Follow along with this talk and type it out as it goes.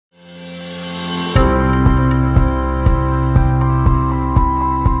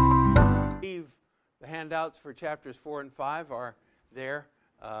handouts for chapters 4 and 5 are there,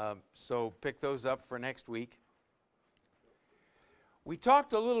 so pick those up for next week. We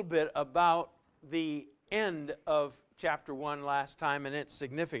talked a little bit about the end of chapter 1 last time and its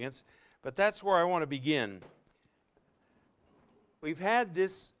significance, but that's where I want to begin. We've had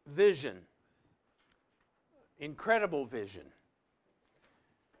this vision, incredible vision,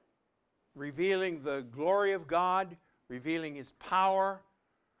 revealing the glory of God, revealing His power,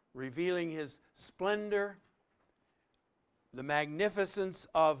 revealing His splendor, the magnificence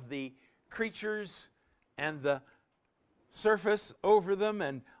of the creatures and the surface over them,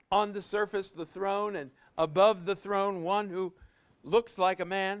 and on the surface the throne, and above the throne one who looks like a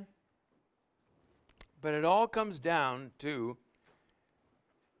man. But it all comes down to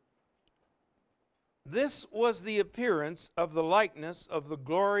this was the appearance of the likeness of the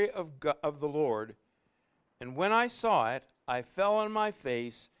glory of the Lord. And when I saw it, I fell on my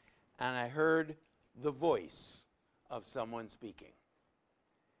face, and I heard the voice of someone speaking.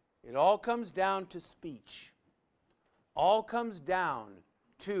 It all comes down to speech. All comes down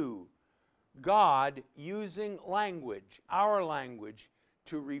to God using language, our language,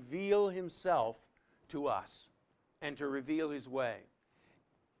 to reveal Himself to us and to reveal His way.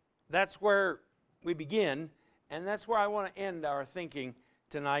 That's where we begin, and that's where I want to end our thinking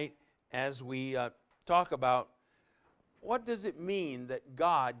tonight as we talk about what does it mean that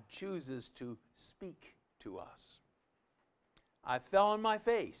God chooses to speak to us. I fell on my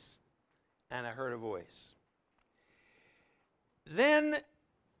face, and I heard a voice. Then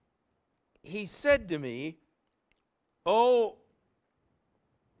He said to me, O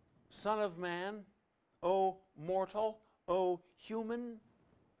Son of Man, O mortal, O human,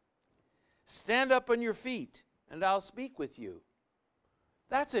 stand up on your feet, and I'll speak with you.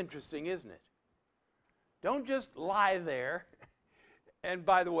 That's interesting, isn't it? Don't just lie there. And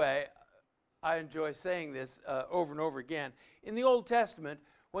by the way, I enjoy saying this over and over again. In the Old Testament,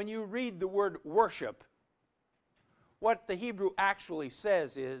 when you read the word worship, what the Hebrew actually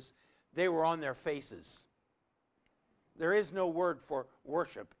says is they were on their faces. There is no word for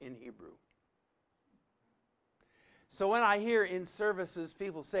worship in Hebrew. So when I hear in services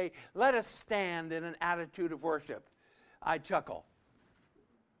people say, let us stand in an attitude of worship, I chuckle.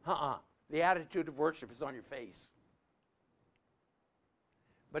 The attitude of worship is on your face.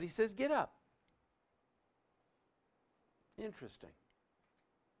 But He says, get up. Interesting.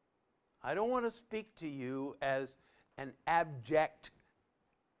 I don't want to speak to you as an abject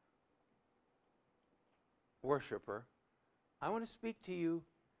worshiper. I want to speak to you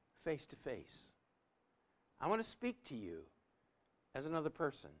face to face. I want to speak to you as another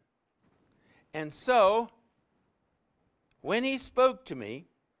person. And so, when He spoke to me,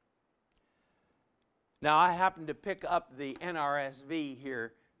 now I happen to pick up the NRSV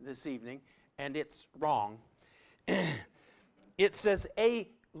here this evening, and it's wrong. It says, a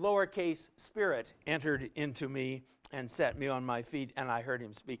lowercase spirit entered into me and set me on my feet, and I heard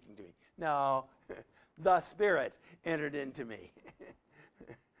Him speaking to me. No, the Spirit entered into me.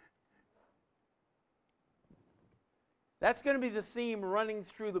 That's going to be the theme running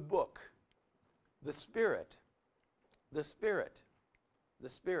through the book. The Spirit. The Spirit. The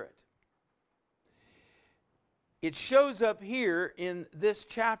Spirit. It shows up here in this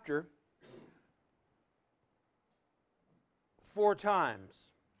chapter 4 times.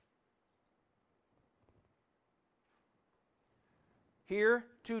 Here,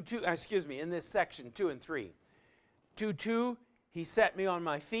 in this section, 2 and 3. 2:2, He set me on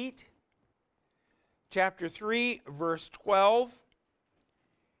my feet. Chapter 3, verse 12,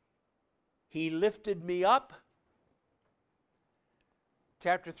 He lifted me up.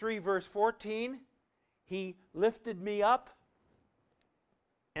 Chapter 3, verse 14, He lifted me up.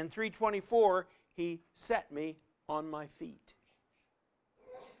 And 3:24, He set me on my feet.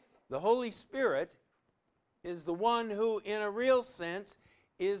 The Holy Spirit is the one who, in a real sense,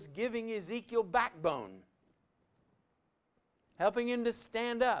 is giving Ezekiel backbone, helping him to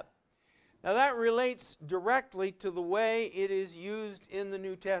stand up. Now that relates directly to the way it is used in the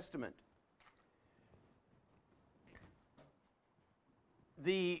New Testament.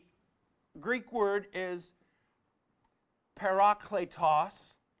 The Greek word is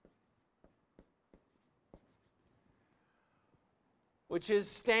parakletos, which is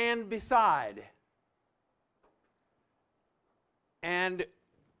stand beside. And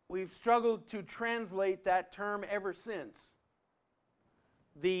we've struggled to translate that term ever since.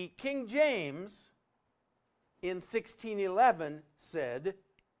 The King James in 1611 said,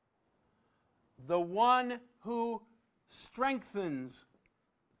 the one who strengthens.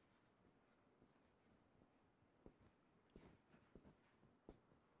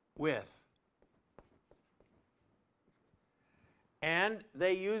 With. And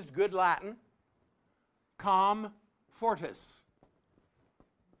they used good Latin, com fortis,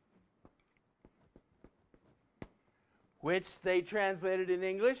 which they translated in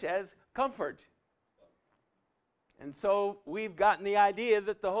English as comfort. And so we've gotten the idea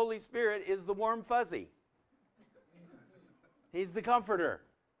that the Holy Spirit is the warm fuzzy. He's the comforter.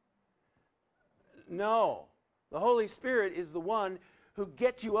 No, the Holy Spirit is the one who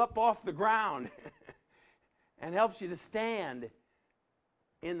gets you up off the ground and helps you to stand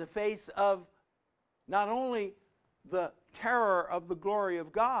in the face of not only the terror of the glory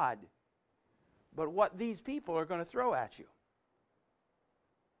of God, but what these people are going to throw at you.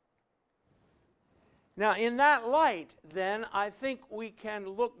 Now, in that light, then, I think we can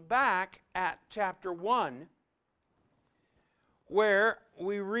look back at chapter 1, where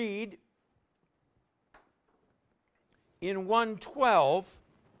we read in 1:12,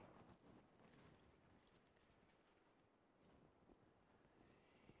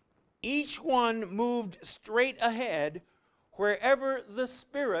 each one moved straight ahead wherever the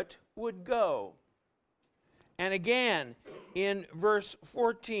Spirit would go. And again, in verse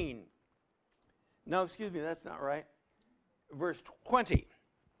 14. No, excuse me, that's not right. Verse 20.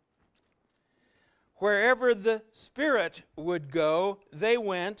 Wherever the Spirit would go, they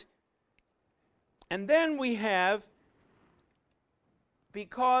went. And then we have,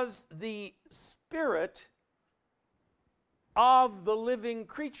 because the Spirit of the living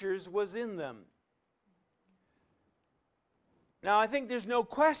creatures was in them. Now, I think there's no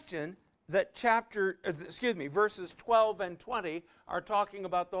question that verses 12 and 20 are talking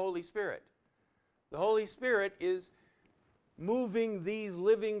about the Holy Spirit. The Holy Spirit is moving these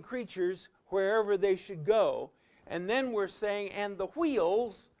living creatures wherever they should go. And then we're saying, and the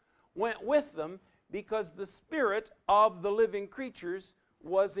wheels went with them because the Spirit of the living creatures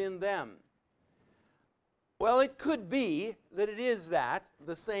was in them. Well, it could be that it is that,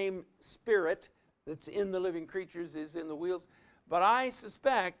 the same Spirit that's in the living creatures is in the wheels. But I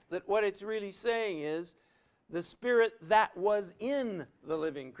suspect that what it's really saying is the Spirit that was in the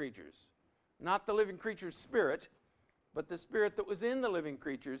living creatures. Not the living creature's spirit, but the Spirit that was in the living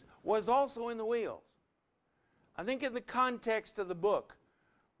creatures was also in the wheels. I think in the context of the book,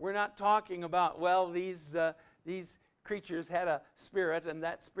 we're not talking about, well, these creatures had a spirit and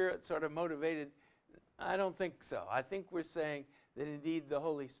that spirit sort of motivated. I don't think so. I think we're saying that indeed the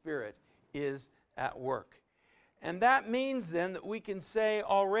Holy Spirit is at work. And that means then that we can say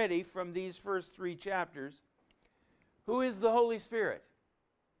already from these first 3 chapters, who is the Holy Spirit?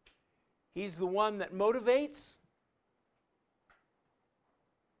 He's the one that motivates,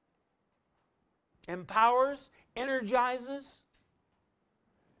 empowers, energizes.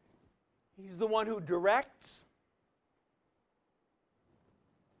 He's the one who directs.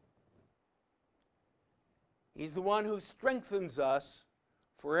 He's the one who strengthens us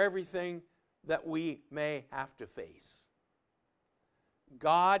for everything that we may have to face.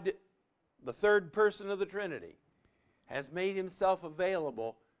 God, the third person of the Trinity, has made himself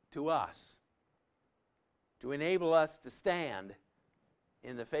available to us to enable us to stand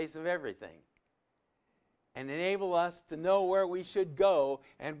in the face of everything and enable us to know where we should go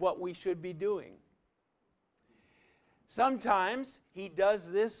and what we should be doing. Sometimes he does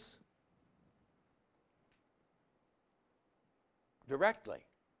this directly,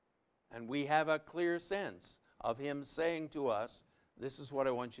 and we have a clear sense of him saying to us, this is what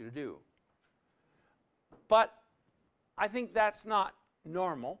I want you to do. But I think that's not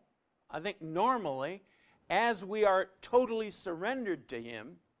normal. I think normally, as we are totally surrendered to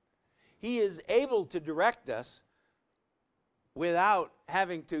him, he is able to direct us without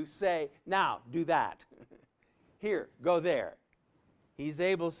having to say, now, do that. Here, go there. He's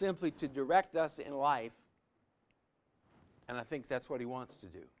able simply to direct us in life, and I think that's what he wants to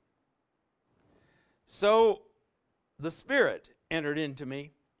do. So, the Spirit entered into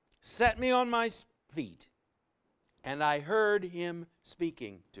me, set me on my feet, and I heard him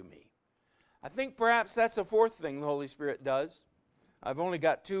speaking to me. I think perhaps that's a fourth thing the Holy Spirit does. I've only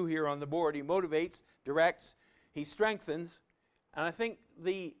got 2 here on the board. He motivates, directs, he strengthens. And I think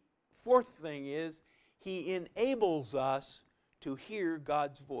the fourth thing is he enables us to hear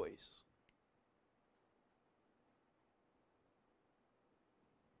God's voice.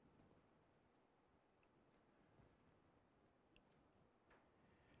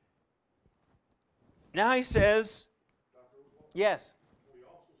 Now he says, Dr. Oswalt, yes. we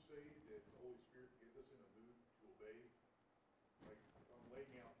also say that the Holy Spirit gets us in a mood to obey. Like if I'm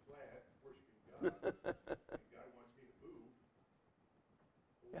laying out flat, worshiping God, and God wants me to move,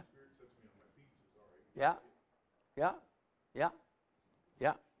 the Holy Spirit sets me on my feet and says, all right. Yeah.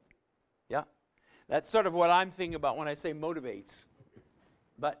 That's sort of what I'm thinking about when I say motivates.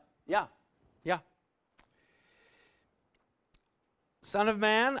 But, yeah. Son of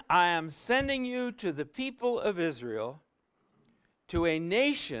man, I am sending you to the people of Israel, to a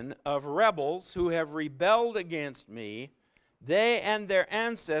nation of rebels who have rebelled against me. They and their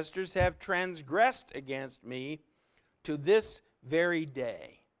ancestors have transgressed against me to this very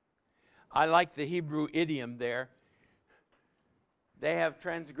day. I like the Hebrew idiom there. They have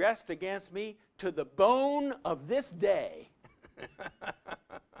transgressed against me to the bone of this day.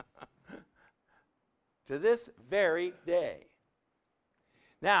 To this very day.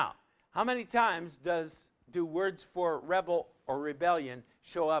 Now, how many times do words for rebel or rebellion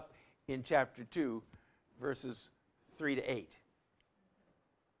show up in chapter 2, verses 3 to 8?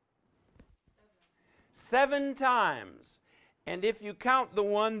 7 times. And if you count the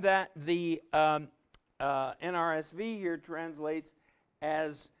one that the NRSV here translates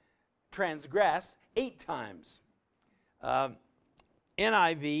as transgress, 8 times.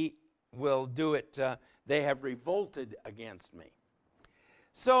 NIV will do it, they have revolted against me.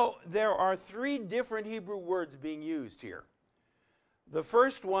 So there are 3 different Hebrew words being used here. The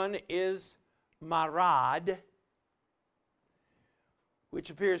first one is marad, which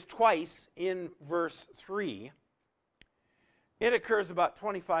appears twice in verse 3. It occurs about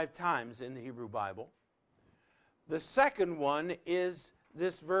 25 times in the Hebrew Bible. The second one is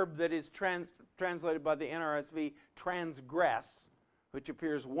this verb that is translated by the NRSV, transgress, which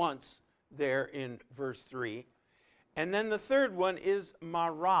appears once there in verse 3. And then the third one is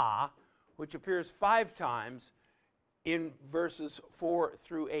marah, which appears 5 times in verses 4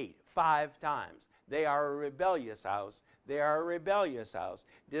 through 8. 5 times. They are a rebellious house. They are a rebellious house.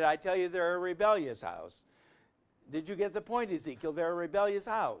 Did I tell you they're a rebellious house? Did you get the point, Ezekiel? They're a rebellious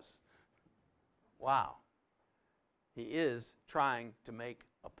house. Wow. He is trying to make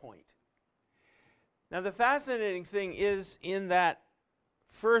a point. Now, the fascinating thing is in that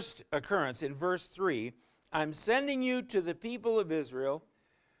first occurrence, in verse 3, I'm sending you to the people of Israel,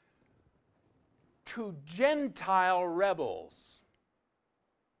 to Gentile rebels.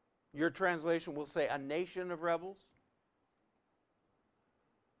 Your translation will say a nation of rebels.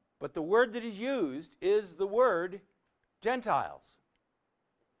 But the word that is used is the word Gentiles.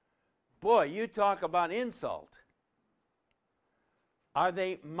 Boy, you talk about insult. Are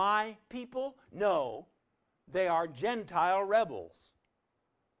they my people? No, they are Gentile rebels.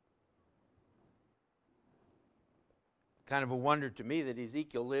 Kind of a wonder to me that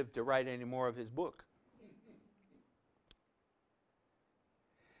Ezekiel lived to write any more of his book.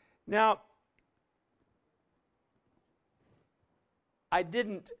 Now, I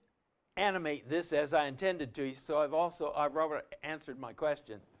didn't animate this as I intended to, so I've already answered my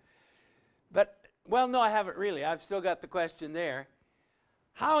question. But, well, no, I haven't really. I've still got the question there.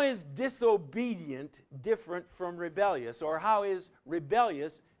 How is disobedient different from rebellious? Or how is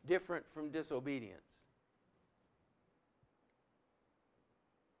rebellious different from disobedience?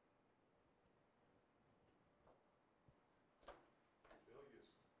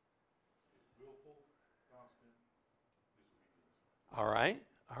 All right.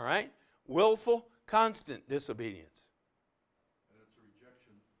 Willful, constant disobedience. And it's a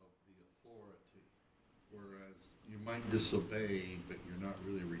rejection of the authority. Whereas you might disobey, but you're not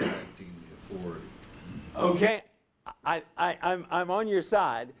really rejecting the authority. Okay, I'm on your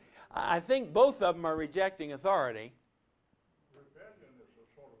side. I think both of them are rejecting authority. Rebellion is a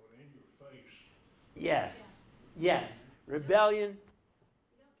sort of an in-your-face. Yes. Rebellion. You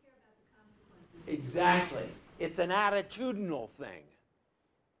don't care about the consequences. Exactly. It's an attitudinal thing.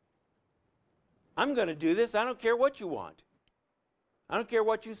 I'm going to do this. I don't care what you want. I don't care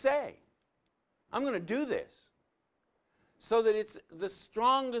what you say. I'm going to do this. So that it's the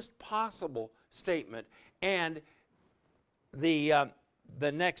strongest possible statement. And the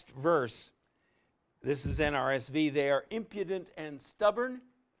next verse, this is NRSV, they are impudent and stubborn.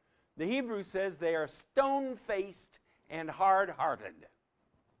 The Hebrew says they are stone-faced and hard-hearted.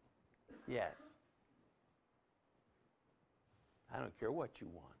 Yes. I don't care what you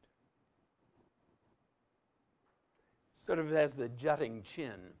want. Sort of has the jutting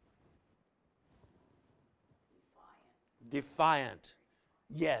chin. Defiant.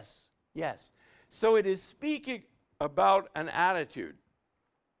 Yes. So it is speaking about an attitude.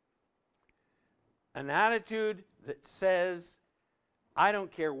 An attitude that says, I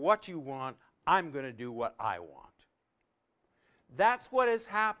don't care what you want, I'm going to do what I want. That's what has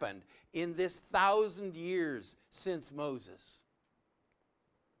happened in this 1,000 years since Moses.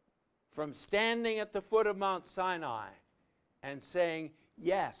 From standing at the foot of Mount Sinai and saying,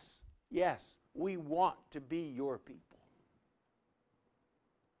 yes, we want to be your people.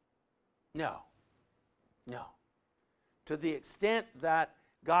 No. To the extent that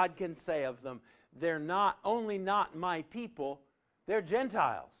God can say of them, they're not only not my people, they're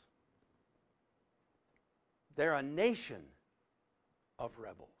Gentiles. They're a nation of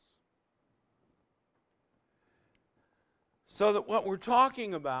rebels. So that what we're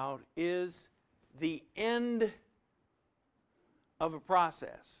talking about is the end of a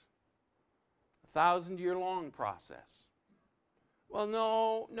process, a 1,000-year-long process. Well,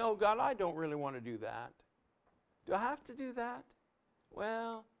 no, God, I don't really want to do that. Do I have to do that?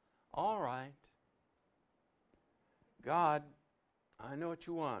 Well, all right. God, I know what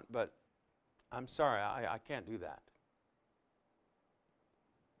you want, but I'm sorry, I can't do that.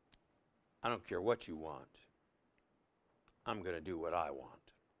 I don't care what you want. I'm going to do what I want.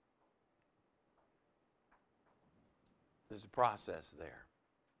 There's a process there.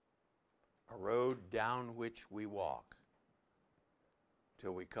 A road down which we walk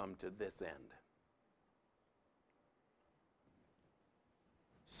till we come to this end.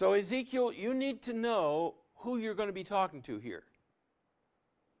 So Ezekiel, you need to know who you're going to be talking to here.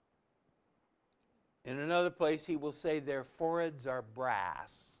 In another place, he will say their foreheads are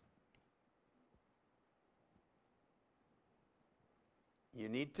brass. You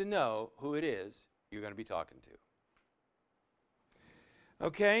need to know who it is you're going to be talking to.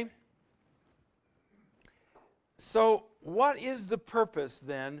 Okay? So, what is the purpose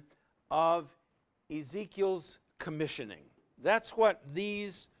then of Ezekiel's commissioning? That's what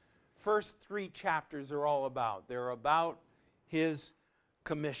these first 3 chapters are all about. They're about his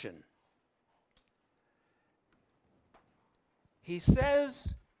commission. He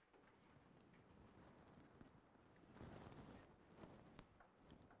says,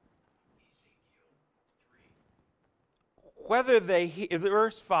 whether they,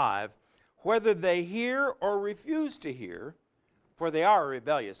 verse 5, whether they hear or refuse to hear, for they are a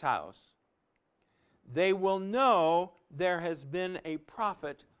rebellious house, they will know there has been a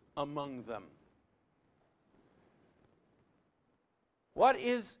prophet among them. What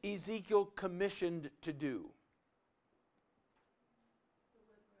is Ezekiel commissioned to do?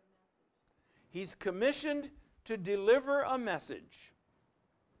 He's commissioned to deliver a message.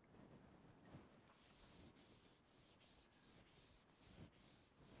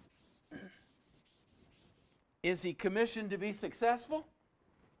 Is he commissioned to be successful?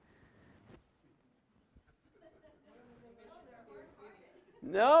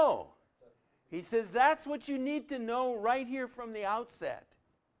 No. He says that's what you need to know right here from the outset.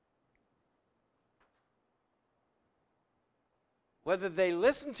 Whether they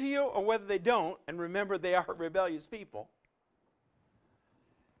listen to you or whether they don't, and remember they are rebellious people.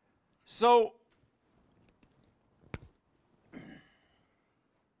 So,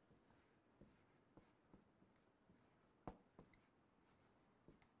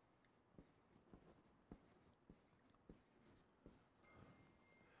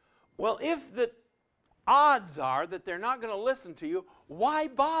 well, if the odds are that they're not going to listen to you, why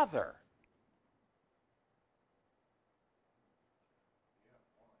bother?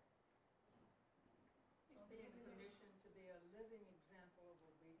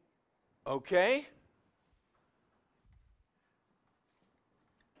 Okay.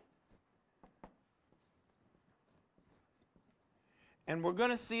 And we're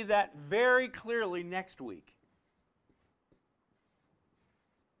going to see that very clearly next week.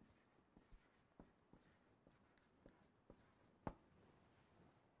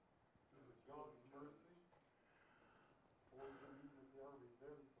 Is it God's mercy? Or is it even if they are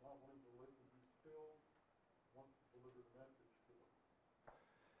rebellious and not wanting to listen, he still wants to deliver the message to them?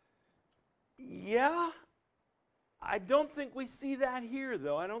 Yeah. I don't think we see that here,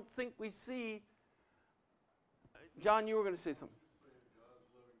 though. I don't think we see... John, you were going to say something.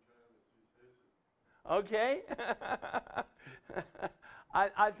 Okay.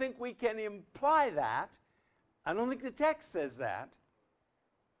 I think we can imply that. I don't think the text says that.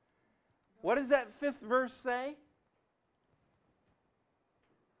 What does that 5th verse say?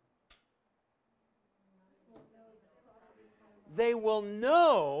 They will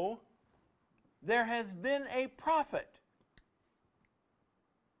know there has been a prophet.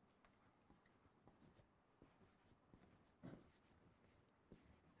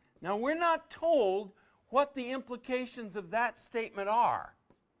 Now, we're not told what the implications of that statement are.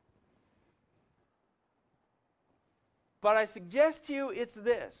 But I suggest to you it's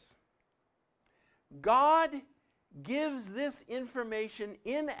this. God gives this information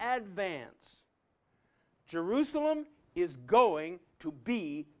in advance. Jerusalem is going to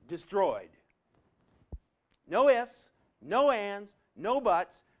be destroyed. No ifs, no ands, no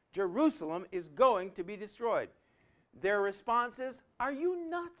buts. Jerusalem is going to be destroyed. Their response is, are you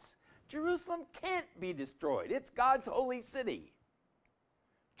nuts? Jerusalem can't be destroyed. It's God's holy city.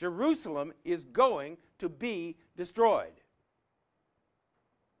 Jerusalem is going to be destroyed.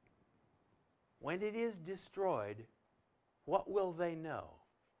 When it is destroyed, what will they know?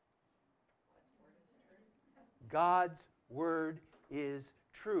 God's word is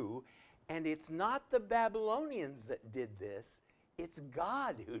true. And it's not the Babylonians that did this. It's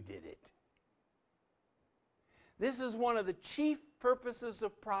God who did it. This is one of the chief purposes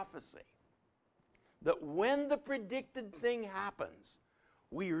of prophecy. That when the predicted thing happens,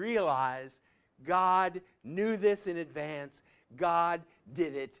 we realize God knew this in advance. God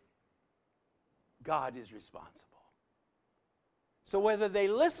did it. God is responsible. So whether they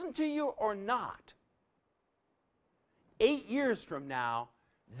listen to you or not, 8 years from now,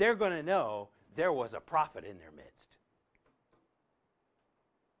 they're going to know there was a prophet in their midst.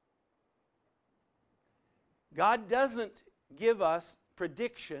 God doesn't give us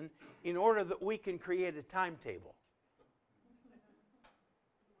prediction in order that we can create a timetable.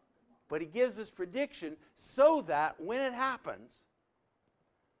 But He gives us prediction so that when it happens,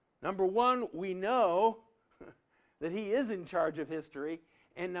 number one, we know that He is in charge of history.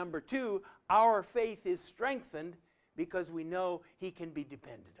 And number two, our faith is strengthened because we know He can be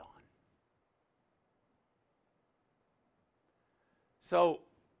depended on. So,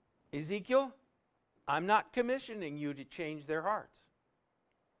 Ezekiel, I'm not commissioning you to change their hearts.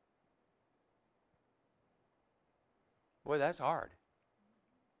 Boy, that's hard.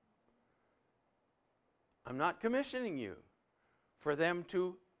 I'm not commissioning you for them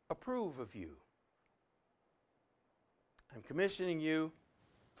to approve of you. I'm commissioning you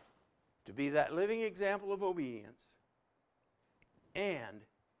to be that living example of obedience and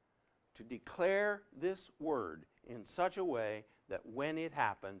to declare this word in such a way that when it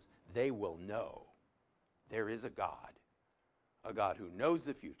happens, they will know there is a God who knows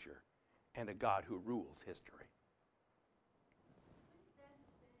the future, and a God who rules history. Wouldn't that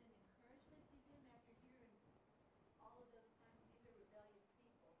have been an encouragement to him after hearing all of those times these are rebellious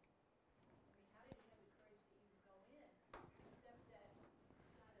people? I mean, how did he have the courage to even go in? Except that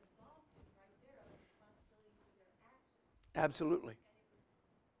God absolved him right there of the responsibility for their actions. Absolutely.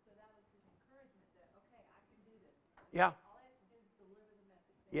 So that was his encouragement that, okay, I can do this. Yeah. All I have to do is deliver the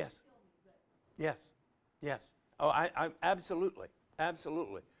message. They Yes. will kill me, but Yes. Yes. Oh, I absolutely.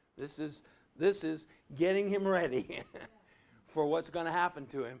 Absolutely. This is getting him ready for what's going to happen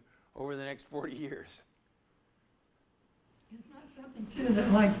to him over the next 40 years. It's not something, too,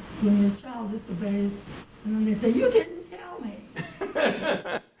 that like when your child disobeys and then they say, you didn't tell me.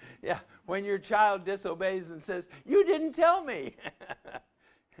 Yeah, when your child disobeys and says, you didn't tell me.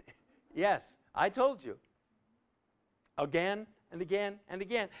 Yes, I told you. Again and again and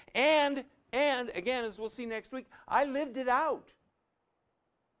again. And again, as we'll see next week, I lived it out.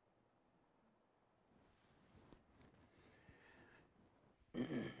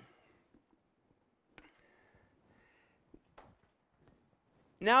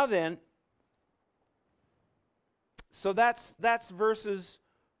 Now then, so that's verses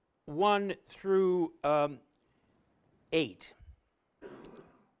 1 through 8.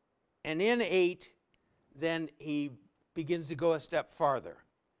 And in 8, then he begins to go a step farther.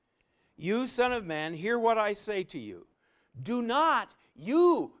 You, son of man, hear what I say to you. Do not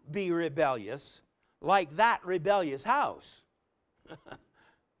you be rebellious like that rebellious house.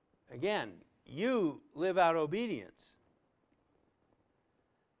 Again, you live out obedience.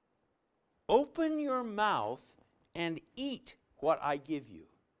 Open your mouth and eat what I give you.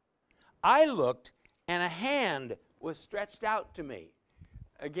 I looked, and a hand was stretched out to me.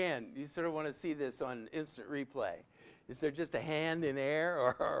 Again, you sort of want to see this on instant replay. Is there just a hand in air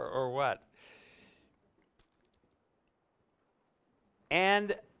or what?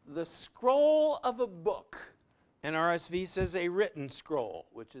 And the scroll of a book, and RSV says a written scroll,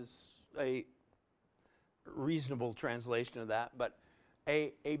 which is a reasonable translation of that, but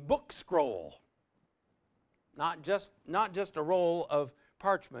a book scroll. Not just a roll of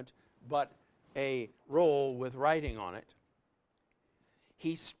parchment, but a roll with writing on it.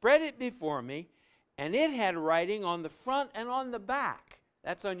 He spread it before me, and it had writing on the front and on the back.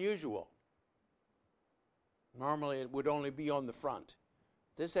 That's unusual. Normally it would only be on the front.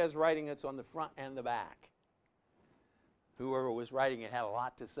 This has writing that's on the front and the back. Whoever was writing it had a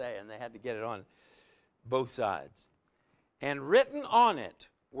lot to say, and they had to get it on both sides. And written on it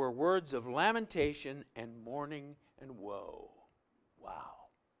were words of lamentation and mourning and woe. Wow.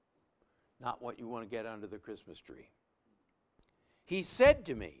 Not what you want to get under the Christmas tree. He said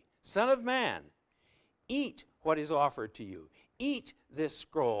to me, Son of man, eat what is offered to you. Eat this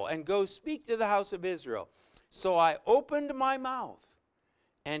scroll and go speak to the house of Israel. So I opened my mouth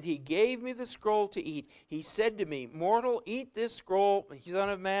And he gave me the scroll to eat. He said to me, Mortal, eat this scroll, son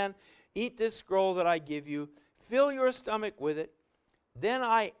of man, eat this scroll that I give you. Fill your stomach with it. Then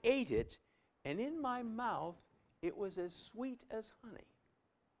I ate it, and in my mouth it was as sweet as honey.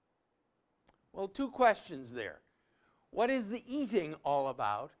 Well, two questions there. What is the eating all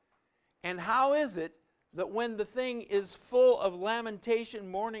about? And how is it that when the thing is full of lamentation,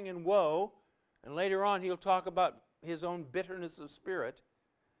 mourning, and woe, and later on he'll talk about his own bitterness of spirit,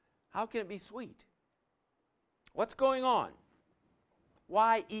 how can it be sweet? What's going on?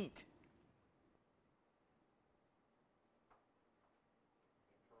 Why eat?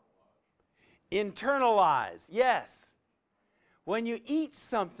 Internalize, yes. When you eat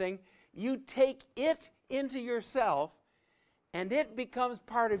something, you take it into yourself, and it becomes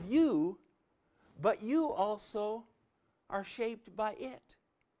part of you, but you also are shaped by it.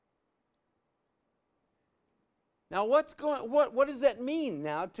 Now, what does that mean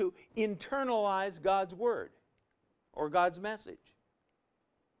now to internalize God's word or God's message?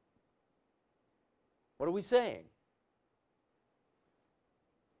 What are we saying?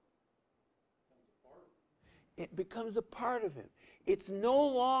 It becomes a part of him. It's no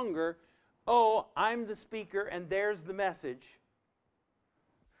longer, oh, I'm the speaker and there's the message.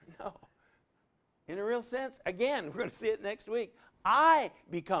 No. In a real sense, again, we're going to see it next week. I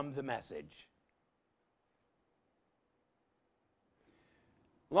become the message.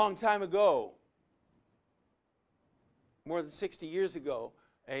 A long time ago, more than 60 years ago,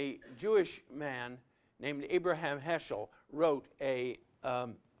 a Jewish man named Abraham Heschel wrote a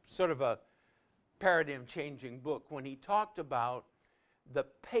sort of a paradigm-changing book when he talked about the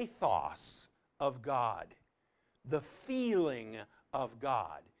pathos of God, the feeling of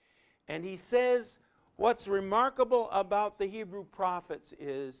God. And he says what's remarkable about the Hebrew prophets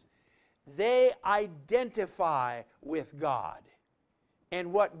is they identify with God.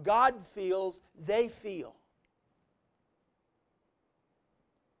 And what God feels, they feel.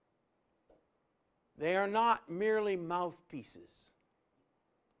 They are not merely mouthpieces.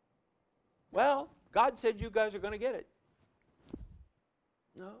 Well, God said you guys are going to get it.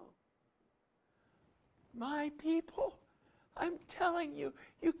 No. My people, I'm telling you,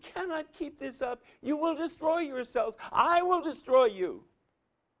 you cannot keep this up. You will destroy yourselves. I will destroy you.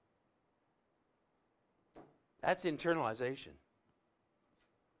 That's internalization.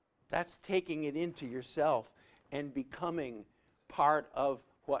 That's taking it into yourself and becoming part of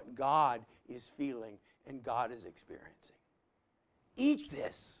what God is feeling and God is experiencing. Eat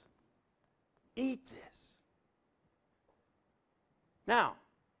this. Eat this. Now,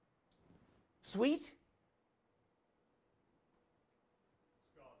 sweet?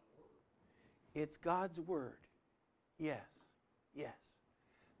 It's God's word. Yes, yes.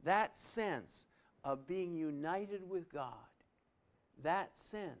 That sense of being united with God, that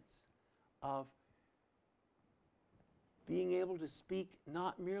sense of being able to speak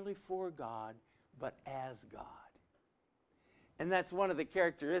not merely for God, but as God. And that's one of the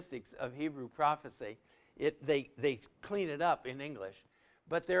characteristics of Hebrew prophecy. They clean it up in English.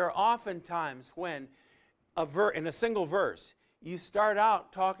 But there are often times when, in a single verse, you start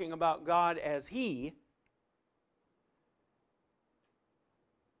out talking about God as He,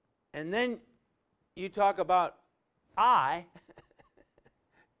 and then you talk about I,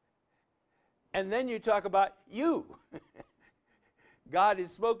 and then you talk about you. God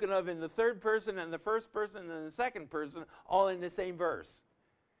is spoken of in the third person and the first person and the second person, all in the same verse.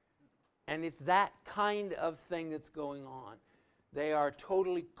 And it's that kind of thing that's going on. They are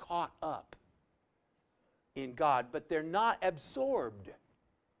totally caught up in God, but they're not absorbed.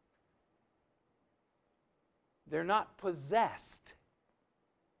 They're not possessed.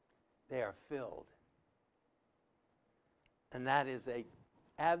 They are filled. And that is an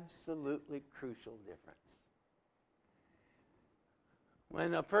absolutely crucial difference.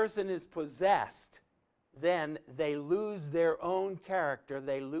 When a person is possessed, then they lose their own character,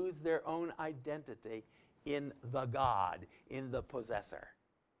 they lose their own identity in the God, in the possessor.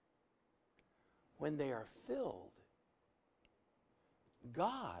 When they are filled,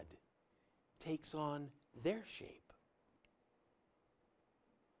 God takes on their shape.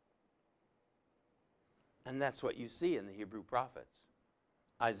 And that's what you see in the Hebrew prophets.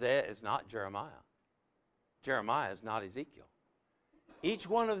 Isaiah is not Jeremiah. Jeremiah is not Ezekiel. Each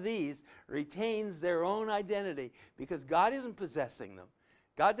one of these retains their own identity because God isn't possessing them.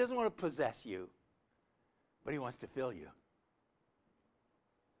 God doesn't want to possess you, but He wants to fill you.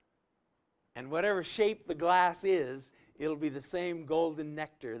 And whatever shape the glass is, it'll be the same golden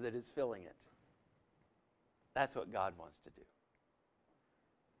nectar that is filling it. That's what God wants to do.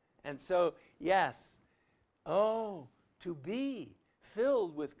 And so, yes, to be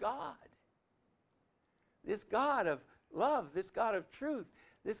filled with God. This God of love, this God of truth,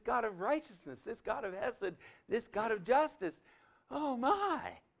 this God of righteousness, this God of hesed, this God of justice. Oh my!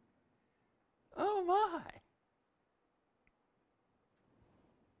 Oh my!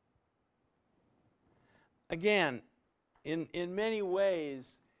 Again, in many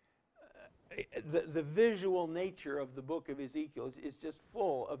ways, the visual nature of the book of Ezekiel is just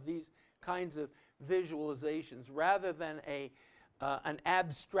full of these kinds of visualizations rather than an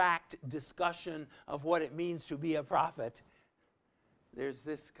abstract discussion of what it means to be a prophet. There's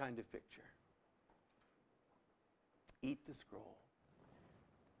this kind of picture. Eat the scroll.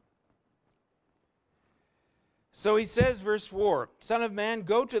 So he says, verse 4, Son of man,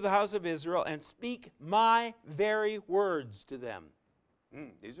 go to the house of Israel and speak my very words to them.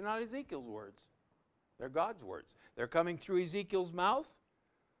 These are not Ezekiel's words. They're God's words. They're coming through Ezekiel's mouth.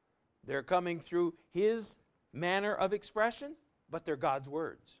 They're coming through his manner of expression, but they're God's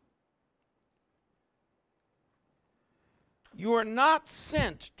words. You are not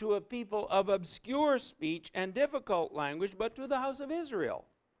sent to a people of obscure speech and difficult language, but to the house of Israel.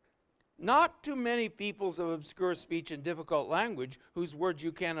 Not to many peoples of obscure speech and difficult language, whose words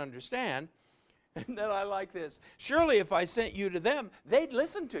you can't understand. And then I like this. Surely if I sent you to them, they'd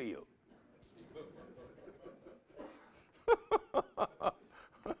listen to you.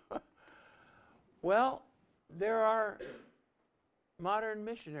 Well, there are modern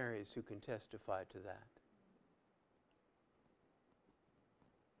missionaries who can testify to that.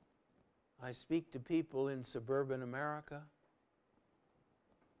 I speak to people in suburban America,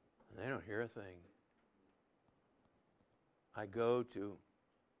 and they don't hear a thing. I go to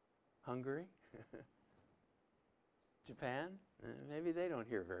Hungary, Japan, maybe they don't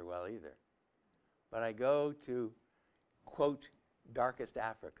hear very well either. But I go to, quote, darkest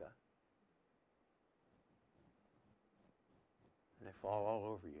Africa, and they fall all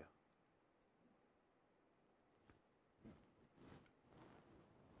over you.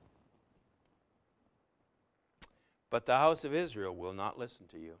 But the house of Israel will not listen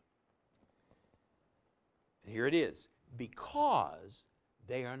to you. And here it is, because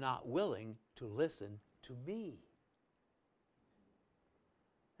they are not willing to listen to me.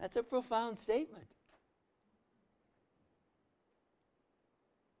 That's a profound statement.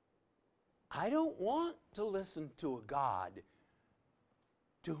 I don't want to listen to a God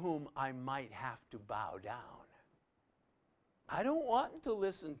to whom I might have to bow down. I don't want to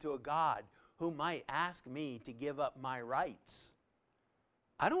listen to a God who might ask me to give up my rights.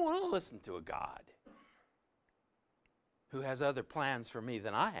 I don't want to listen to a God who has other plans for me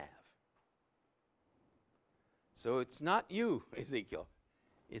than I have. So it's not you, Ezekiel.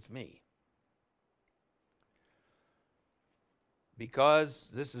 It's me.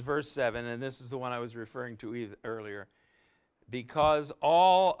 Because, this is verse 7, and this is the one I was referring to earlier. Because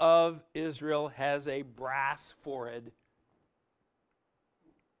all of Israel has a brass forehead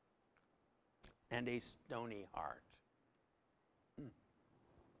and a stony heart.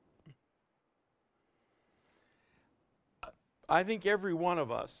 I think every one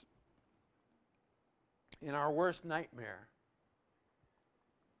of us, in our worst nightmare,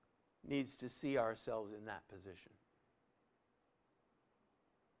 needs to see ourselves in that position.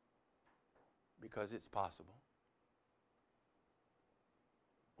 Because it's possible.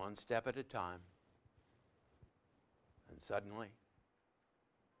 One step at a time. And suddenly,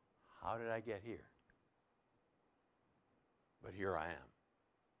 how did I get here? But here I am.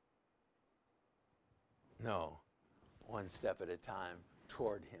 No, one step at a time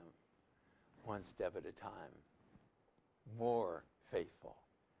toward him. One step at a time. More faithful,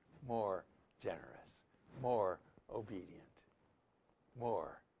 more generous, more obedient,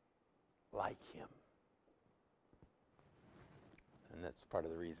 more like him. And that's part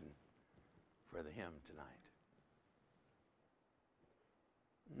of the reason for the hymn tonight.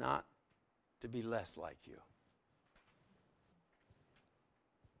 Not to be less like you,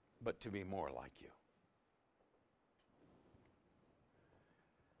 but to be more like you.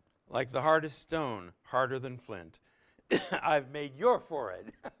 Like the hardest stone, harder than flint, I've made your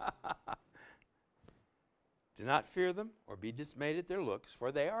forehead. Do not fear them or be dismayed at their looks,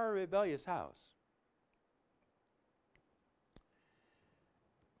 for they are a rebellious house.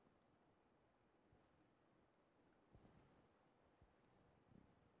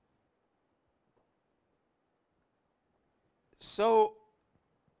 So,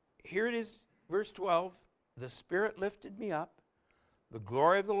 here it is, verse 12. The Spirit lifted me up. The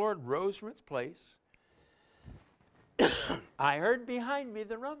glory of the Lord rose from its place. I heard behind me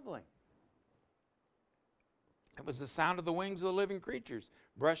the rumbling. It was the sound of the wings of the living creatures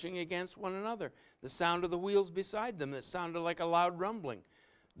brushing against one another, the sound of the wheels beside them that sounded like a loud rumbling.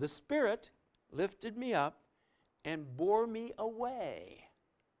 The Spirit lifted me up and bore me away.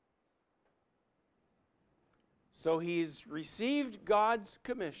 So he's received God's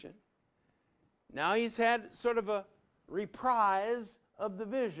commission. Now he's had sort of a reprise of the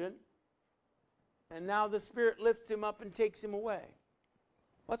vision, and now the Spirit lifts him up and takes him away.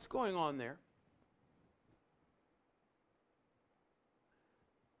 What's going on there?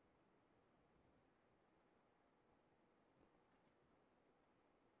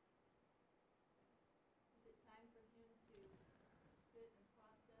 Is it time for him to sit and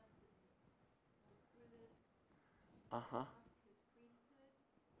process and work through this? Uh-huh. Lost his priesthood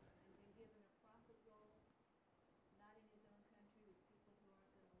and been given a prophet role, not in his own country with people who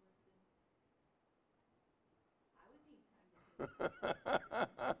aren't going to listen. I would need time to hear.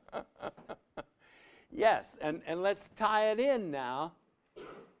 Yes, and let's tie it in now. There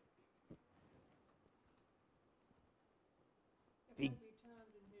might be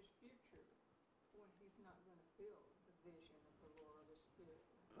times in his future when he's not going to feel the vision of the roar of the Spirit.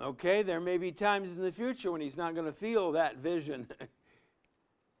 Okay, there may be times in the future when he's not going to feel that vision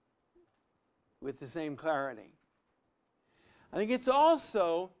with the same clarity. I think it's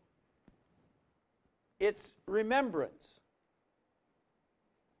also, it's remembrance.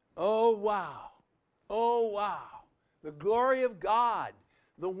 Oh, wow. Oh, wow. The glory of God,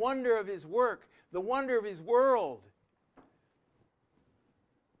 the wonder of his work, the wonder of his world.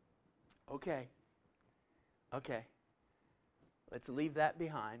 Okay. Okay. Let's leave that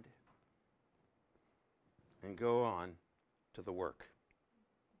behind and go on to the work.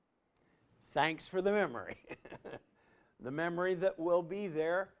 Thanks for the memory. The memory that will be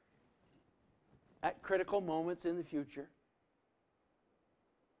there at critical moments in the future.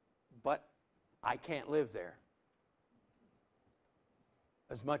 But I can't live there.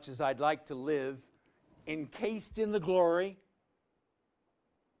 As much as I'd like to live encased in the glory,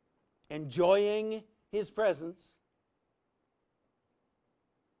 enjoying his presence,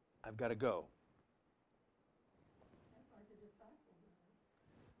 I've got to go.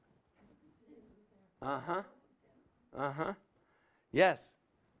 Uh-huh. Uh-huh. Yes,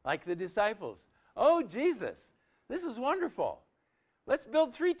 like the disciples. Oh, Jesus, this is wonderful. Let's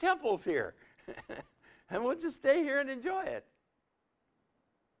build 3 temples here, and we'll just stay here and enjoy it.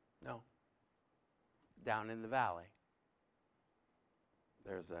 No. Down in the valley,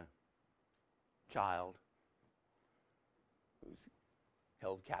 there's a child who's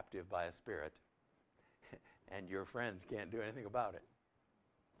held captive by a spirit, and your friends can't do anything about it.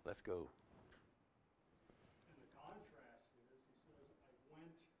 Let's go. And the contrast is, he says, I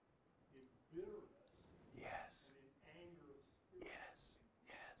went in bitterness Yes. and in anger of spirit. Yes.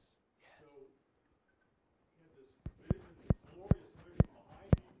 Yes. Yes. So he had this vision, this glorious vision behind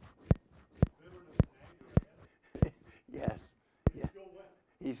him, bitterness and anger ahead of him. Yes. He Yes. still went.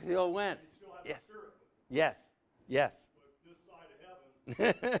 He still went. He still had Yes. the spirit with him. Yes. Yes. But this side of heaven, a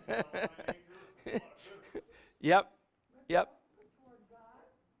lot of anger, a lot of bitterness. Yep. Yep. Toward God,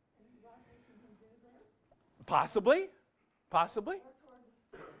 and God making him do this, Possibly. Possibly. or toward the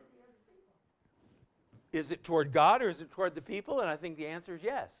spirit of the other people. Is it toward God or is it toward the people? And I think the answer is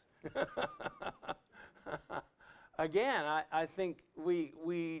yes. Again, I think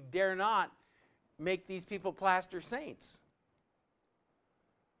we dare not make these people plaster saints.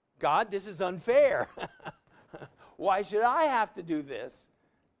 God, this is unfair. Why should I have to do this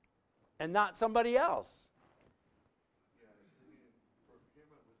and not somebody else? Yeah, I was thinking for him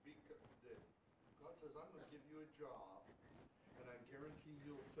it would be that God says, I'm going to give you a job, and I guarantee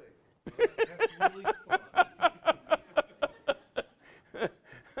you'll fail. That's really fun.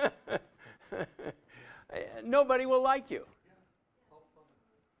 Nobody will like you. Yeah, how fun.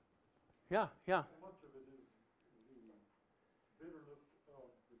 Yeah, yeah. Much of it is the bitterness of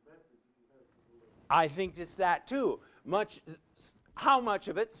the message he has to deliver. I think it's that too. How much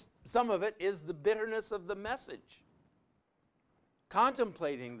of it, some of it, is the bitterness of the message.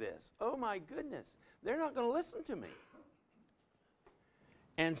 Contemplating this. Oh my goodness, they're not going to listen to me.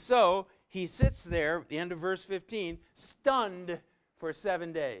 And so he sits there, at the end of verse 15, stunned for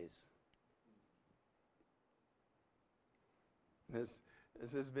 7 days.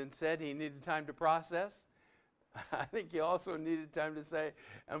 As has been said, he needed time to process. I think he also needed time to say,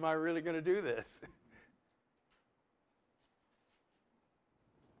 am I really going to do this?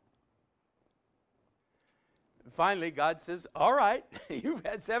 And finally, God says, all right, you've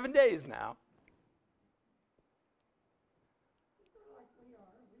had 7 days now. Sort of like we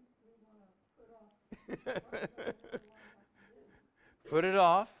are, we want to put off what we don't really want to do. Put it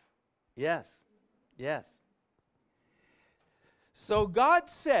off. Yes. Yes. So God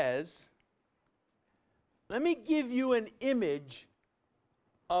says, let me give you an image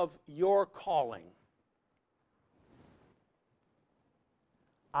of your calling.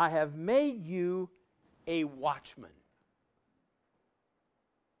 I have made you a watchman.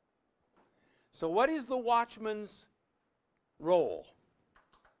 So what is the watchman's role?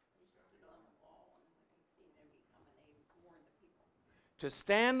 To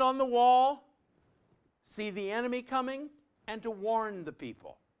stand on the wall, see the enemy coming, and to warn the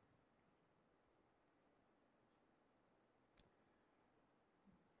people.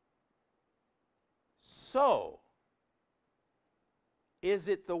 So, is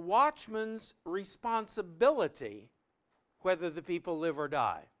it the watchman's responsibility whether the people live or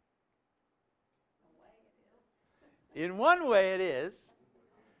die? In one way it is.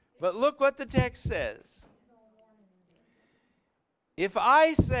 But look what the text says. If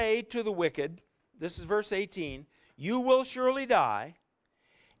I say to the wicked, this is verse 18, you will surely die,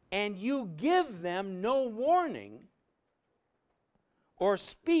 and you give them no warning, or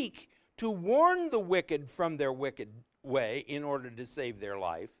speak to warn the wicked from their wicked way in order to save their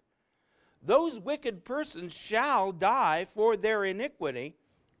life, those wicked persons shall die for their iniquity,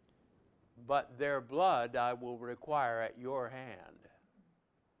 but their blood I will require at your hand.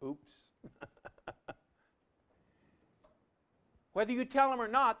 Oops. Whether you tell them or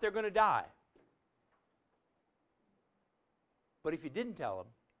not, they're going to die. But if you didn't tell them,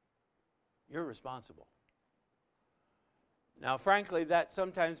 you're responsible. Now, frankly, that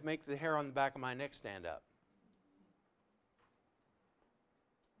sometimes makes the hair on the back of my neck stand up.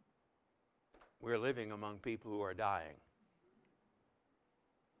 We're living among people who are dying.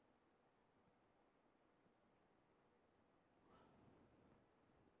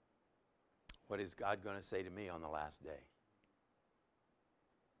 What is God going to say to me on the last day?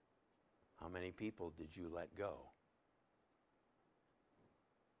 How many people did you let go?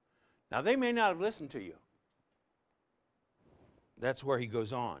 Now, they may not have listened to you. That's where he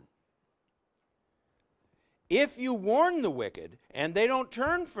goes on. If you warn the wicked, and they don't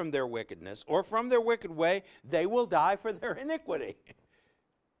turn from their wickedness or from their wicked way, they will die for their iniquity.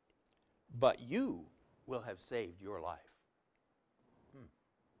 But you will have saved your life.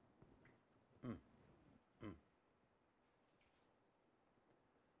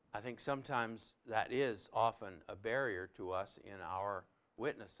 I think sometimes that is often a barrier to us in our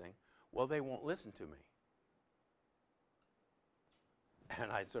witnessing. Well, they won't listen to me.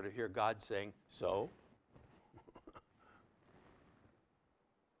 And I sort of hear God saying, so?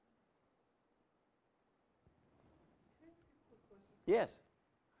 Yes.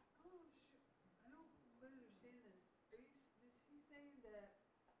 I don't really understand this. Is he saying that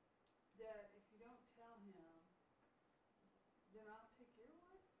if you don't tell him, then I'll take your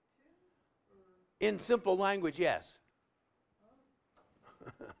life too? Or In simple language, yes.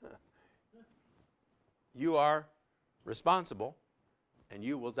 You are responsible, and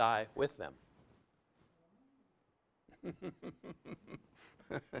you will die with them.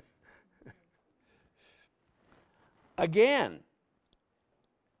 Again,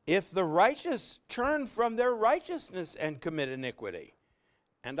 if the righteous turn from their righteousness and commit iniquity,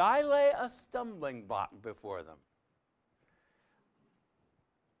 and I lay a stumbling block before them.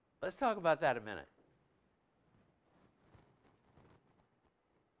 Let's talk about that a minute.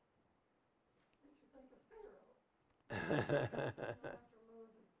 After Moses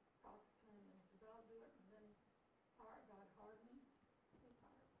talks to him and he says, I'll do it, and then God hardened his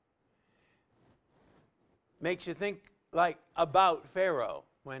heart. Makes you think like about Pharaoh,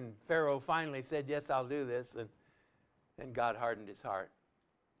 when Pharaoh finally said, yes, I'll do this, and God hardened his heart.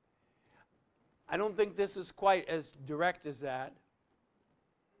 I don't think this is quite as direct as that.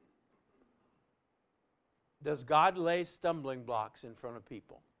 Does God lay stumbling blocks in front of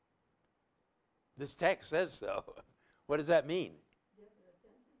people? This text says so. What does that mean?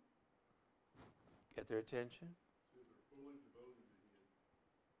 Get their attention.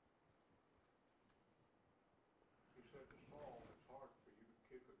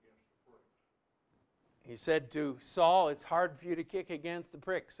 He said to Saul, it's hard for you to kick against the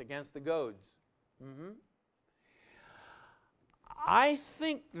pricks, against the goads. I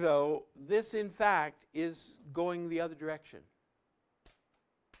think, though, this in fact is going the other direction.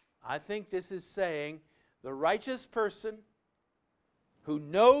 I think this is saying the righteous person who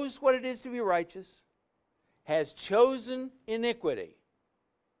knows what it is to be righteous has chosen iniquity.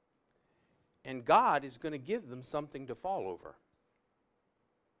 And God is going to give them something to fall over.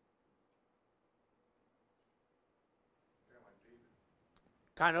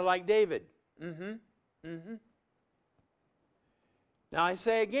 Kind of like David. Now I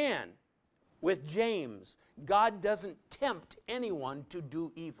say again, with James, God doesn't tempt anyone to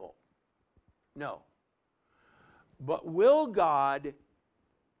do evil. No. But will God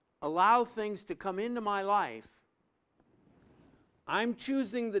allow things to come into my life? I'm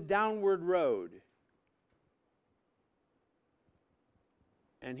choosing the downward road.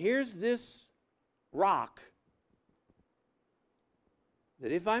 And here's this rock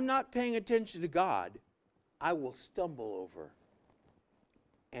that if I'm not paying attention to God, I will stumble over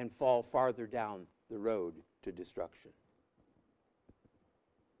and fall farther down the road to destruction.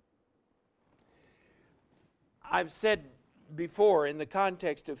 I've said before in the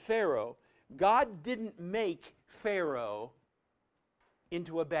context of Pharaoh, God didn't make Pharaoh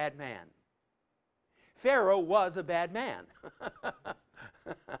into a bad man. Pharaoh was a bad man.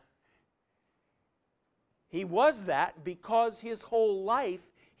 He was that because his whole life,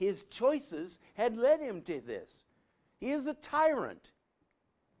 his choices had led him to this. He is a tyrant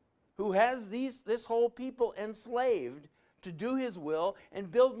who has this whole people enslaved to do his will and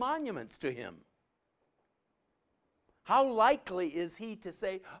build monuments to him. How likely is he to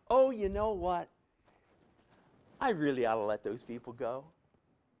say, oh, you know what? I really ought to let those people go.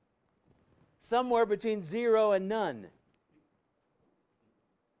 Somewhere between 0 and none.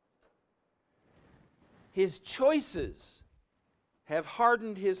 His choices have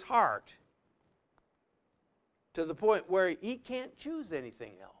hardened his heart to the point where he can't choose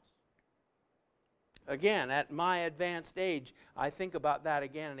anything else. Again, at my advanced age, I think about that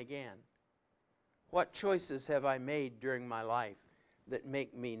again and again. What choices have I made during my life that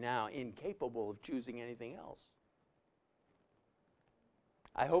make me now incapable of choosing anything else?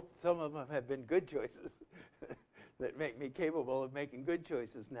 I hope some of them have been good choices that make me capable of making good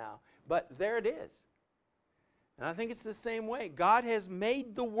choices now. But there it is. And I think it's the same way. God has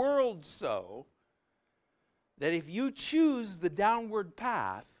made the world so that if you choose the downward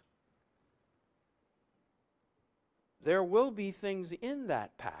path, there will be things in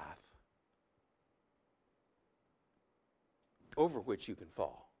that path over which you can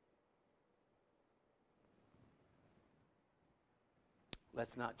fall.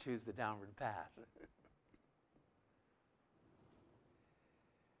 Let's not choose the downward path.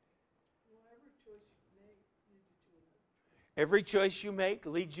 Every choice you make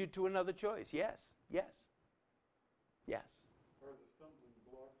leads you to another choice. Yes, yes, yes. Are the stumbling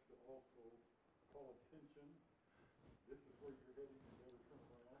blocks to also call attention? This is where you're heading, you better turn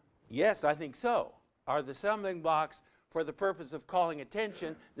around? Yes, I think so. Are the stumbling blocks for the purpose of calling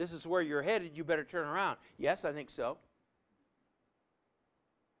attention? This is where you're headed, you better turn around. Yes, I think so.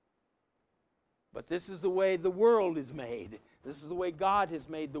 But this is the way the world is made. This is the way God has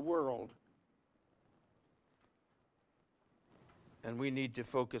made the world. And we need to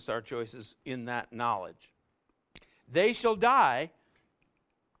focus our choices in that knowledge. They shall die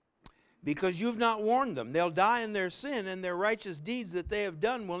because you've not warned them. They'll die in their sin, and their righteous deeds that they have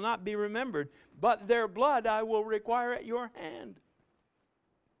done will not be remembered. But their blood I will require at your hand.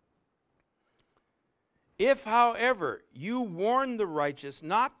 If, however, you warn the righteous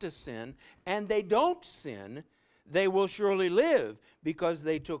not to sin, and they don't sin, they will surely live because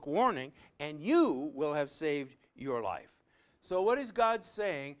they took warning, and you will have saved your life. So what is God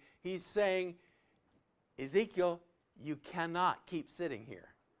saying? He's saying, Ezekiel, you cannot keep sitting here.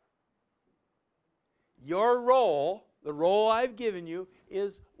 Your role, the role I've given you,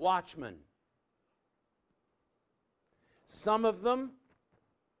 is watchman. Some of them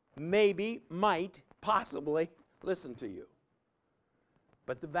maybe, might, possibly listen to you.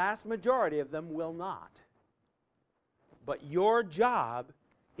 But the vast majority of them will not. But your job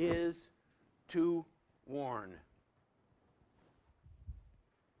is to warn.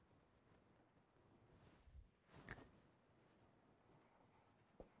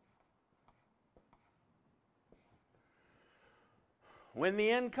 When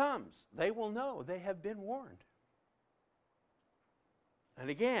the end comes, they will know they have been warned. And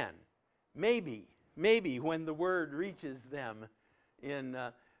again, maybe when the word reaches them in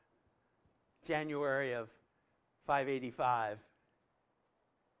January of 585,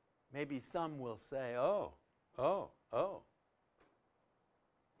 maybe some will say, oh,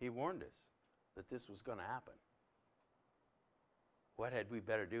 he warned us that this was going to happen. What had we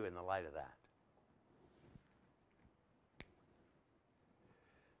better do in the light of that?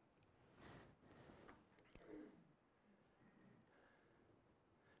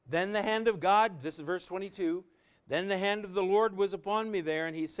 Then the hand of God, this is verse 22, then the hand of the Lord was upon me there,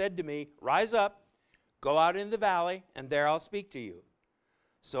 and he said to me, rise up, go out in the valley, and there I'll speak to you.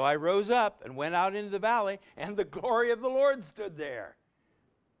 So I rose up and went out into the valley, and the glory of the Lord stood there.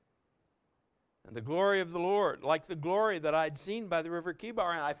 And the glory of the Lord, like the glory that I'd seen by the river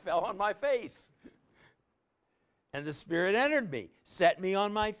Kibar, and I fell on my face. And the Spirit entered me, set me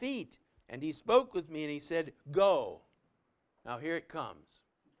on my feet. And he spoke with me, and he said, go. Now here it comes.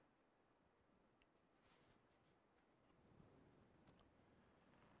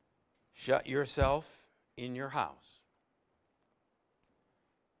 Shut yourself in your house.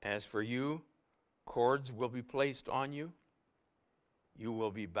 As for you, cords will be placed on you. You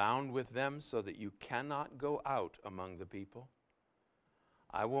will be bound with them so that you cannot go out among the people.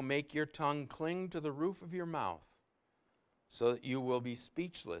 I will make your tongue cling to the roof of your mouth, so that you will be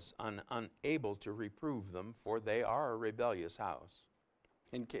speechless and unable to reprove them, for they are a rebellious house,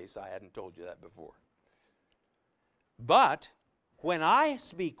 in case I hadn't told you that before. But when I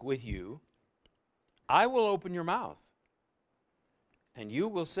speak with you, I will open your mouth, and you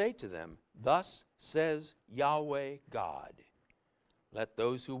will say to them, thus says Yahweh God. Let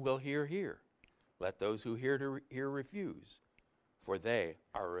those who will hear, hear. Let those who hear to hear refuse, for they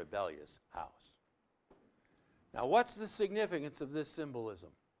are a rebellious house. Now, what's the significance of this symbolism?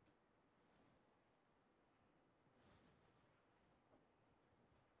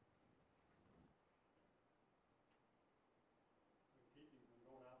 Keep him from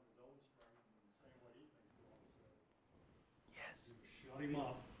going out in his own strength and saying what he thinks he wants to say. Yes. Shut him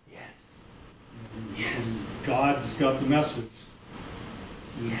up. Yes. Yes. God's got the message.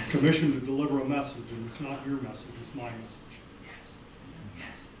 You're Yes. commissioned to deliver a message, and it's not your message, it's my message. Yes.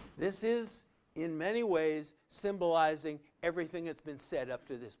 Yes. This is, in many ways, symbolizing everything that's been said up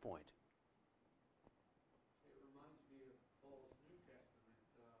to this point. It reminds me of Paul's New Testament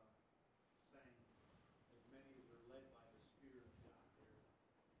saying, as many as are led by the Spirit of God, they're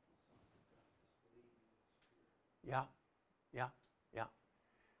sons of God, just believe in the Spirit. Yeah.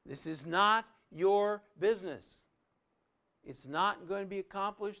 This is not your business. It's not going to be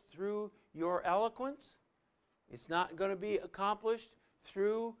accomplished through your eloquence. It's not going to be accomplished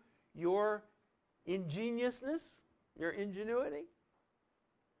through your ingeniousness, your ingenuity.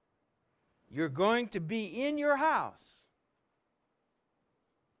 You're going to be in your house,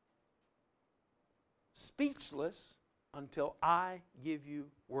 speechless until I give you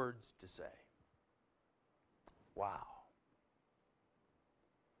words to say. Wow.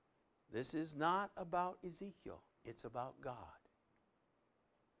 This is not about Ezekiel. It's about God.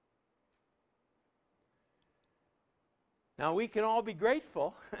 Now, we can all be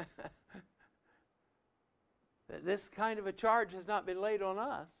grateful that this kind of a charge has not been laid on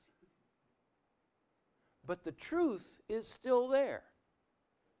us. But the truth is still there.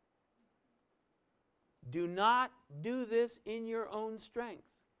 Do not do this in your own strength.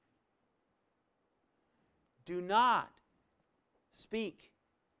 Do not speak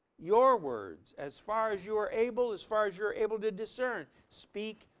your words as far as you are able, as far as you're able to discern.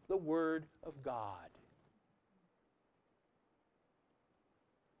 Speak the word of God.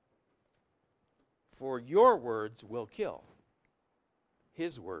 For your words will kill.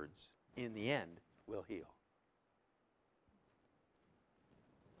 His words, in the end, will heal.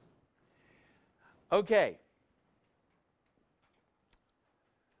 Okay.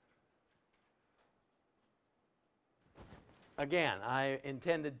 Again, I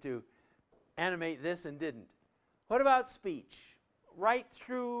intended to animate this and didn't. What about speech? Right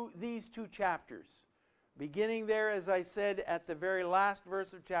through these two chapters, beginning there, as I said, at the very last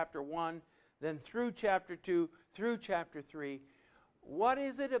verse of chapter 1, then through chapter 2, through chapter 3, what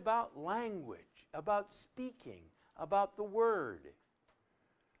is it about language, about speaking, about the word?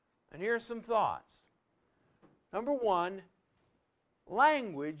 And here are some thoughts. Number one,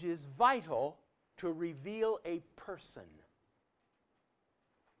 language is vital to reveal a person.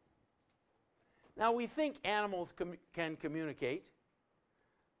 Now, we think animals can communicate.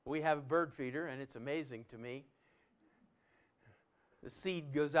 We have a bird feeder, and it's amazing to me. The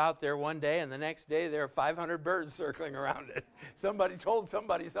seed goes out there one day, and the next day there are 500 birds circling around it. Somebody told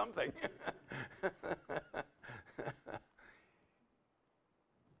somebody something.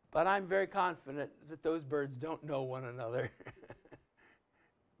 But I'm very confident that those birds don't know one another.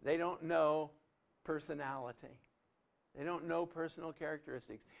 They don't know personality. They don't know personal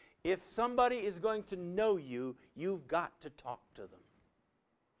characteristics. If somebody is going to know you, you've got to talk to them.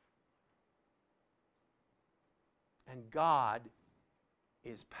 And God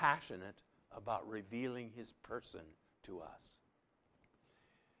is passionate about revealing His person to us.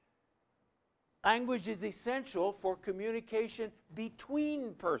 Language is essential for communication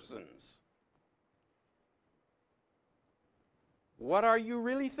between persons. What are you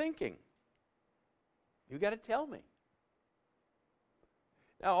really thinking? You got to tell me.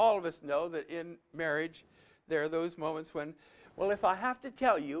 Now, all of us know that in marriage, there are those moments when, well, if I have to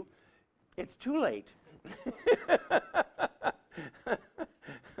tell you, It's too late.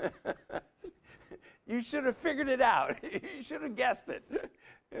 You should have figured it out. You should have guessed it.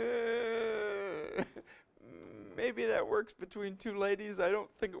 Maybe that works between two ladies. I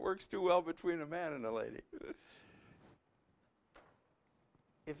don't think it works too well between a man and a lady.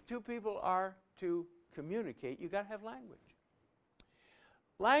 If two people are to communicate, you got to have language.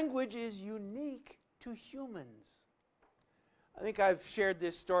 Language is unique to humans. I think I've shared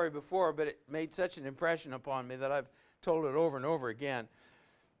this story before, but it made such an impression upon me that I've told it over and over again.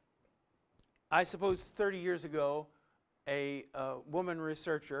 I suppose 30 years ago, a woman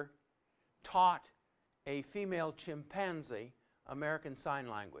researcher taught a female chimpanzee American Sign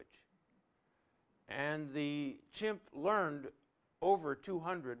Language. And the chimp learned over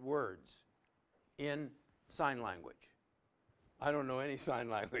 200 words in sign language. I don't know any sign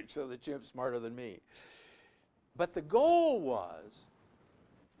language, so the chimp's smarter than me. But the goal was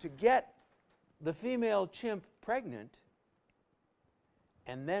to get the female chimp pregnant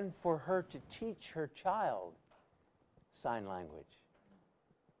and then for her to teach her child sign language.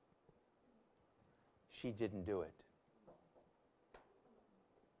 She didn't do it.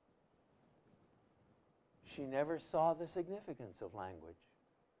 She never saw the significance of language.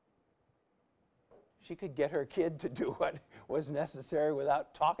 She could get her kid to do what was necessary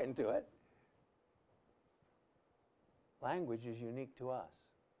without talking to it. Language is unique to us.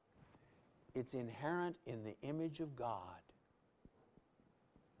 It's inherent in the image of God.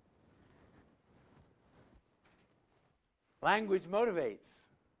 Language motivates.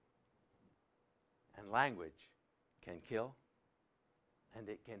 And language can kill and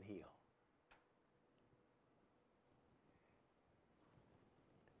it can heal.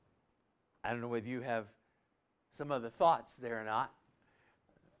 I don't know whether you have some other thoughts there or not.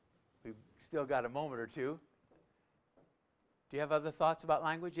 We've still got a moment or two. Do you have other thoughts about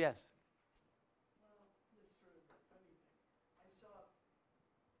language? Yes. Well, this is sort of a funny thing. I saw a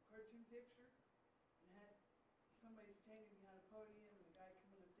cartoon picture and had somebody standing behind a podium and a guy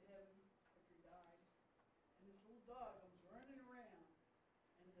coming up to heaven after he died. And this little dog was running around.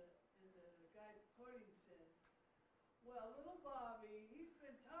 And the guy at the podium says, "Well, little Bobby, he's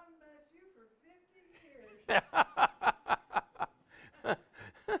been talking about you for 50 years. I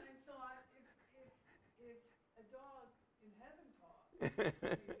thought, if a dog in heaven talked, maybe,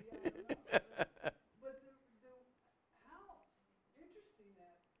 I don't know. But how interesting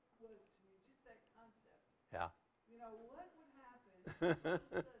that was to me, just that concept. Yeah. You know, what would happen if all of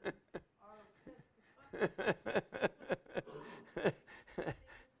a sudden our pets could talk?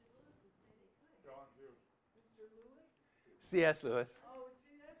 John Hughes. Mr. Lewis? C.S. Lewis. Oh,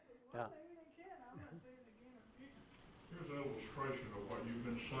 see, that's the one. Yeah. Maybe they can. I'm not saying they can or can't. Here's an illustration of what you've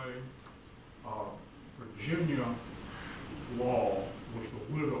been saying. Virginia law was the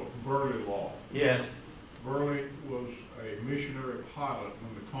widow Burley law. Yes. Burley was a missionary pilot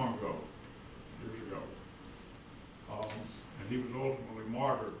in the Congo years ago. And he was ultimately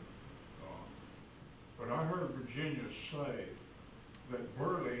martyred. But I heard Virginia say that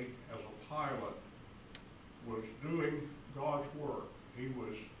Burley, as a pilot, was doing God's work. He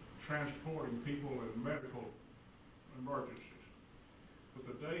was transporting people in medical emergencies. But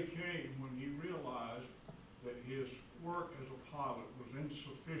the day came when he realized that his work as a pilot was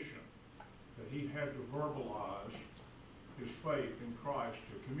insufficient, that he had to verbalize his faith in Christ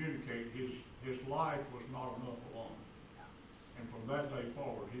to communicate his life was not enough alone. And from that day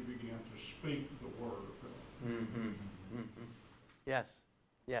forward, he began to speak the word of God. Mm-hmm. Mm-hmm. Yes,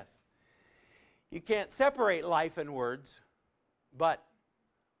 yes. You can't separate life and words, but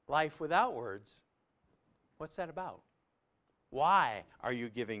life without words, what's that about? Why are you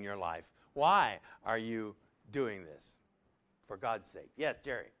giving your life? Why are you doing this? For God's sake. Yes,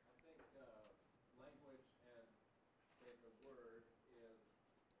 Jerry. I think language and, say, the word is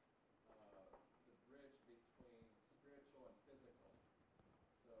the bridge between spiritual and physical.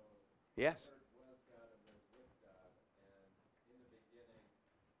 So Yes. the word was God and was with God, and in the beginning,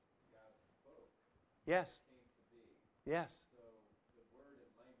 God spoke. Yes. Came to be. Yes. So the word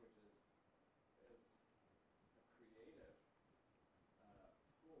and language is a creative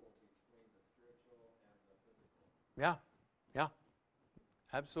tool between the spiritual and the physical. Yeah. Yeah.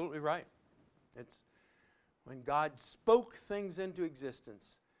 Absolutely right. It's when God spoke things into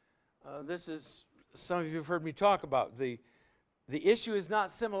existence. This is, some of you have heard me talk about, the issue is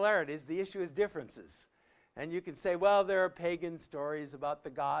not similarities, the issue is differences. And you can say, well, there are pagan stories about the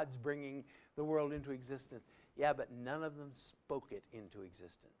gods bringing the world into existence. Yeah, but none of them spoke it into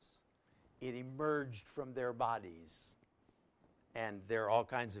existence. It emerged from their bodies. And there are all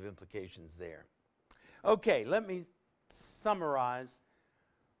kinds of implications there. Okay, let me summarize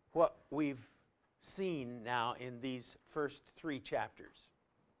what we've seen now in these first 3 chapters.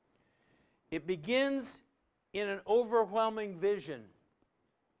 It begins in an overwhelming vision.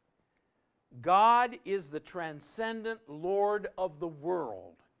 God is the transcendent Lord of the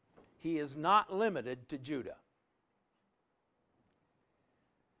world. He is not limited to Judah.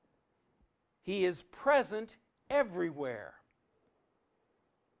 He is present everywhere.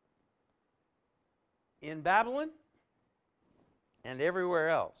 In Babylon and everywhere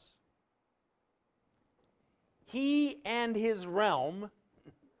else. He and his realm,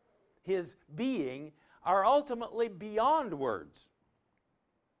 his being, are ultimately beyond words.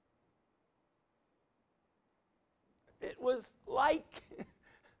 It was like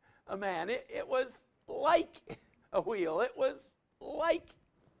a man. It was like a wheel. It was like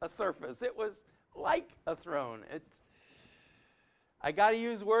a surface. It was like a throne. I got to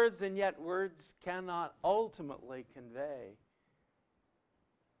use words, and yet words cannot ultimately convey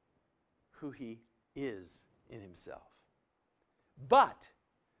who he is in himself. But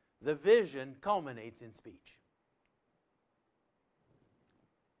the vision culminates in speech.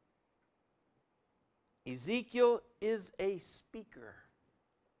 Ezekiel is a speaker.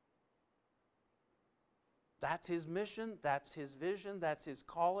 That's his mission, that's his vision, that's his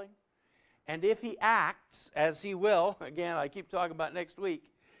calling. And if he acts, as he will, again, I keep talking about next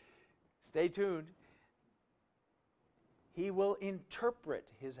week, stay tuned, he will interpret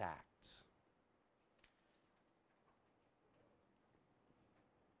his acts.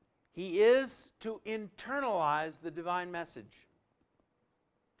 He is to internalize the divine message.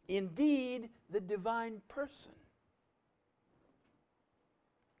 Indeed, the divine person.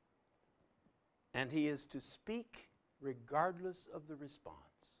 And he is to speak regardless of the response.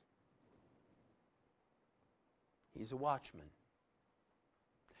 He's a watchman.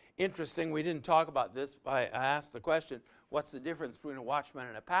 Interesting, we didn't talk about this. I asked the question, what's the difference between a watchman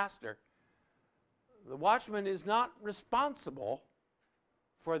and a pastor? The watchman is not responsible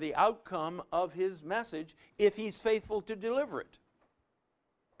for the outcome of his message if he's faithful to deliver it.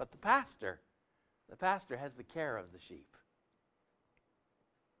 But the pastor has the care of the sheep.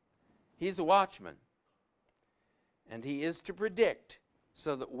 He's a watchman. And he is to predict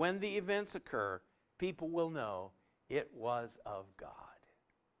so that when the events occur, people will know it was of God.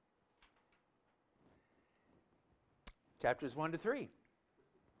 Chapters 1 to 3.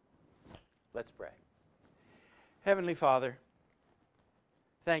 Let's pray. Heavenly Father,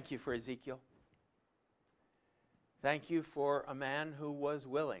 thank you for Ezekiel. Thank you for a man who was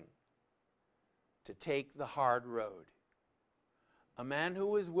willing to take the hard road. A man who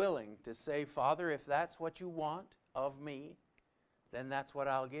was willing to say, Father, if that's what you want of me, then that's what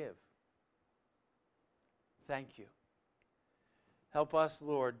I'll give. Thank you. Help us,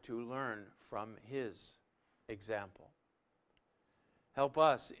 Lord, to learn from his example. Help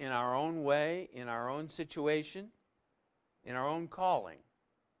us in our own way, in our own situation, in our own calling,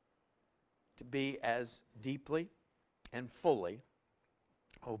 to be as deeply and fully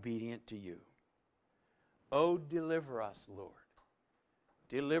obedient to you. Oh, deliver us, Lord.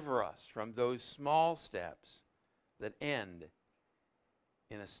 Deliver us from those small steps that end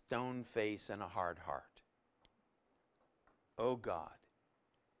in a stone face and a hard heart. Oh God,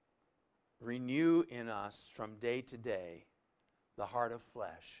 renew in us from day to day the heart of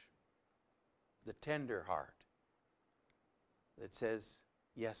flesh, the tender heart that says,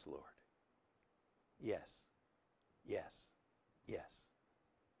 yes, Lord. Yes, yes, yes.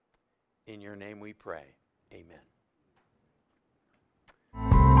 In your name we pray. Amen.